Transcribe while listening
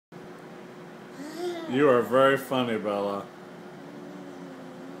You are very funny, Bella.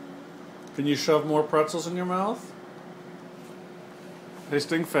 Can you shove more pretzels in your mouth? Hey,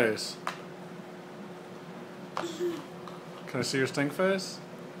 stink face. Can I see your stink face?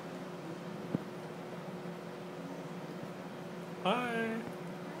 Hi.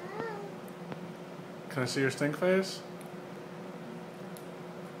 Can I see your stink face?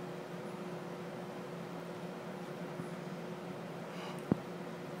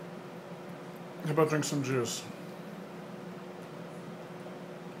 How about drink some juice?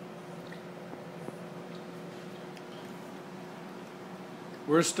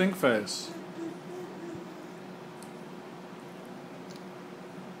 Where's stink face?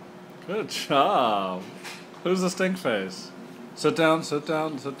 Good job. Who's the stink face? Sit down, sit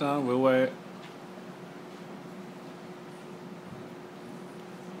down, sit down. We'll wait.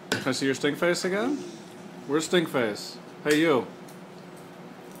 Can I see your stink face again? Where's stink face? Hey, you.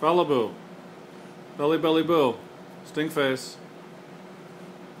 Bella Boo. Belly Belly Boo. Stink face.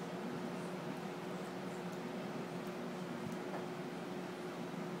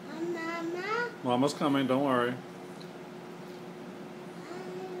 Mama. Mama's coming, don't worry.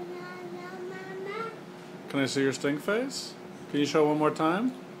 Can I see your stink face? Can you show one more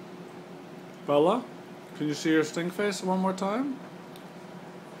time? Bella? Can you see your stink face one more time?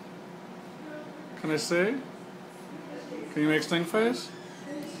 Can I see? Can you make stink face?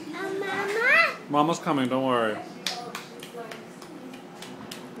 Mama. Mama's coming, don't worry.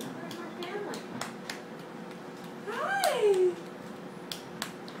 Hi!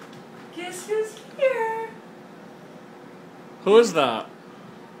 Guess who's here? Who is that?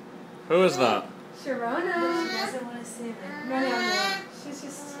 Who is that? Sharona. She doesn't want to see me. No. She's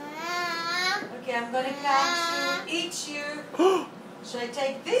just... Okay, I'm gonna catch you, eat you. Should I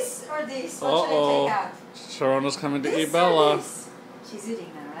take this or this? What should I take out? Sharona's coming to This eat Bella. or this? She's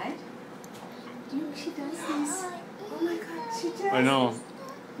eating now, right? She does this. Oh my god, she does. I know.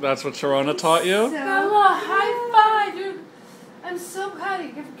 That's what Sharona taught you? Bella, high five, dude. I'm so proud of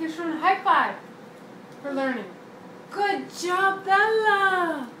you. Give Sharon a high five for learning. Good job,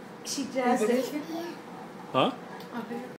 Bella. She does it. Huh? Up here.